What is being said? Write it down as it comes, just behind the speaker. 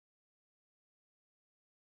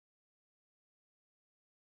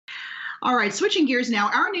All right, switching gears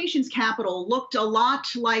now. Our nation's capital looked a lot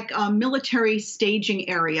like a military staging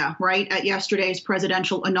area, right, at yesterday's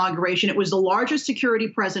presidential inauguration. It was the largest security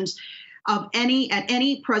presence of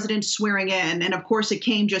any president swearing in. And of course, it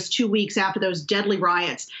came just 2 weeks after those deadly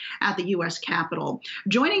riots at the U.S. Capitol.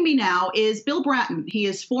 Joining me now is Bill Bratton. He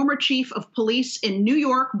is former chief of police in New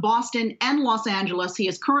York, Boston, and Los Angeles. He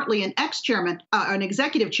is currently an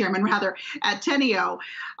executive chairman, at Teneo.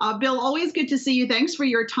 Bill, always good to see you. Thanks for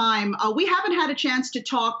your time. We haven't had a chance to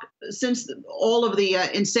talk since all of the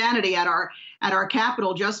insanity at our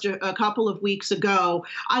Capitol just a couple of weeks ago.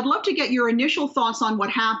 I'd love to get your initial thoughts on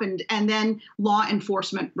what happened and then law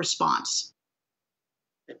enforcement response.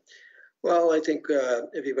 Well, I think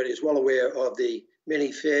everybody is well aware of the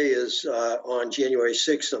many failures on January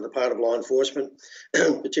 6th on the part of law enforcement,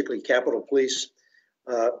 particularly Capitol Police.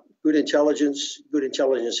 Good intelligence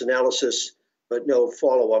analysis, but no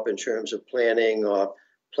follow-up in terms of planning or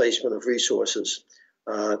placement of resources.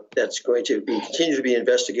 That's going to continue to be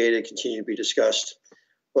investigated, continue to be discussed.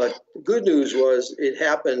 But the good news was it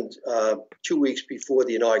happened 2 weeks before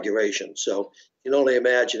the inauguration. So you can only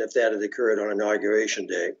imagine if that had occurred on Inauguration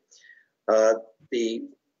Day. The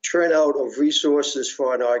turnout of resources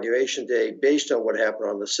for Inauguration Day, based on what happened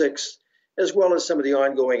on the 6th, as well as some of the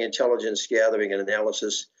ongoing intelligence gathering and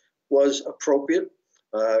analysis, was appropriate.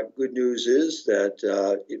 Good news is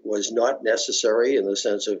that it was not necessary in the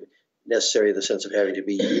sense of having to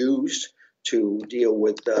be used to deal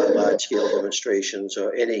with large-scale demonstrations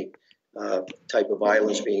or any type of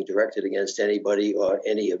violence being directed against anybody or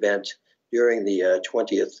any event during the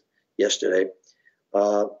 20th yesterday.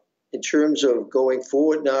 In terms of going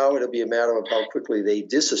forward now, it'll be a matter of how quickly they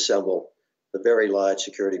disassemble the very large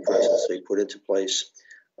security presence they put into place.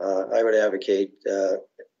 I would advocate,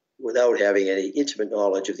 without having any intimate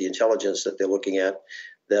knowledge of the intelligence that they're looking at,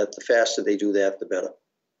 that the faster they do that, the better.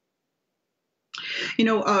 You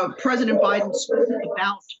know, President Biden spoke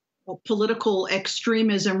about political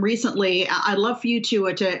extremism recently. I'd love for you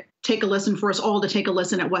to take a listen, for us all to take a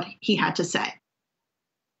listen at what he had to say.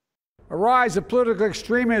 A rise of political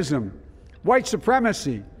extremism, white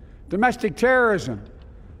supremacy, domestic terrorism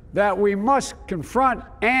that we must confront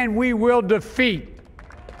and we will defeat.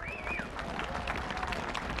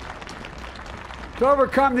 To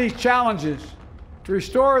overcome these challenges, to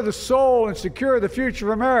restore the soul and secure the future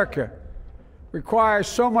of America, requires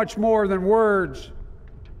so much more than words.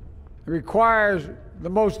 It requires the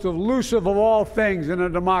most elusive of all things in a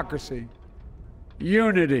democracy: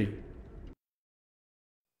 unity.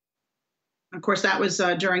 Of course, that was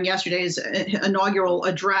during yesterday's inaugural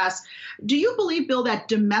address. Do you believe, Bill, that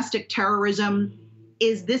domestic terrorism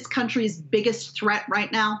is this country's biggest threat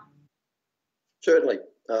right now? Certainly,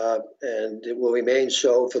 and it will remain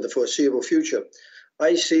so for the foreseeable future.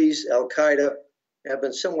 ISIS, Al-Qaeda, have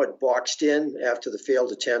been somewhat boxed in after the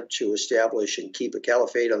failed attempt to establish and keep a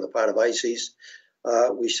caliphate on the part of ISIS.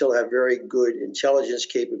 We still have very good intelligence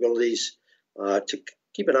capabilities to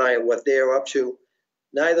keep an eye on what they're up to.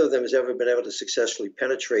 Neither of them has ever been able to successfully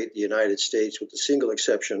penetrate the United States, with the single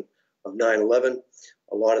exception of 9/11.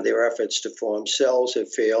 A lot of their efforts to form cells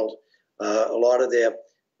have failed. A lot of their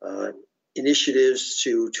initiatives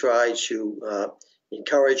to try to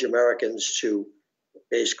encourage Americans to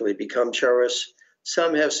basically become terrorists,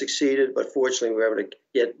 some have succeeded, but fortunately we were able to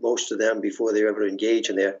get most of them before they were able to engage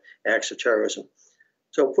in their acts of terrorism.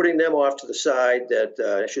 So putting them off to the side,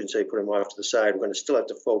 I shouldn't say put them off to the side, we're going to still have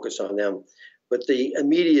to focus on them. But the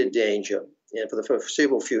immediate danger, and for the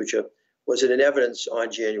foreseeable future, was in evidence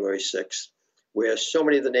on January 6th, where so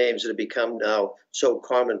many of the names that have become now so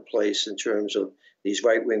commonplace in terms of these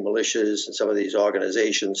right-wing militias and some of these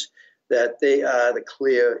organizations, that they are the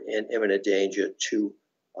clear and imminent danger to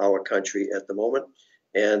our country at the moment.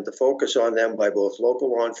 And the focus on them by both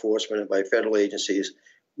local law enforcement and by federal agencies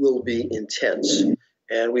will be intense.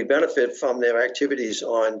 And we benefit from their activities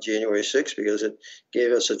on January 6th because it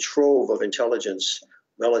gave us a trove of intelligence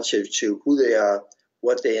relative to who they are,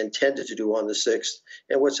 what they intended to do on the 6th,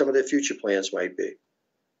 and what some of their future plans might be.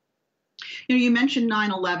 You know, you mentioned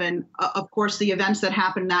 9/11. Of course, the events that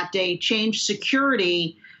happened that day changed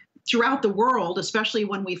security throughout the world, especially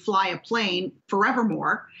when we fly a plane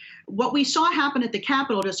forevermore. What we saw happen at the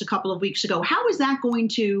Capitol just a couple of weeks ago, how is that going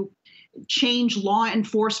to change law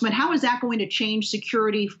enforcement? How is that going to change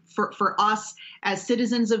security for us as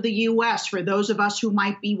citizens of the U.S., for those of us who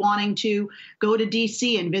might be wanting to go to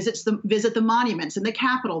D.C. and visit the monuments and the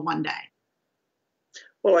Capitol one day?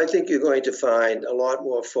 Well, I think you're going to find a lot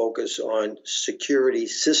more focus on security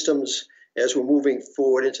systems as we're moving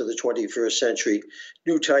forward into the 21st century,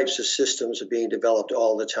 new types of systems are being developed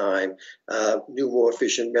all the time, new, more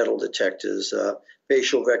efficient metal detectors,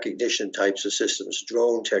 facial recognition types of systems,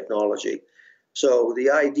 drone technology. So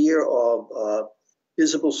the idea of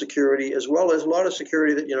visible security, as well as a lot of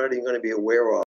security that you're not even going to be aware of,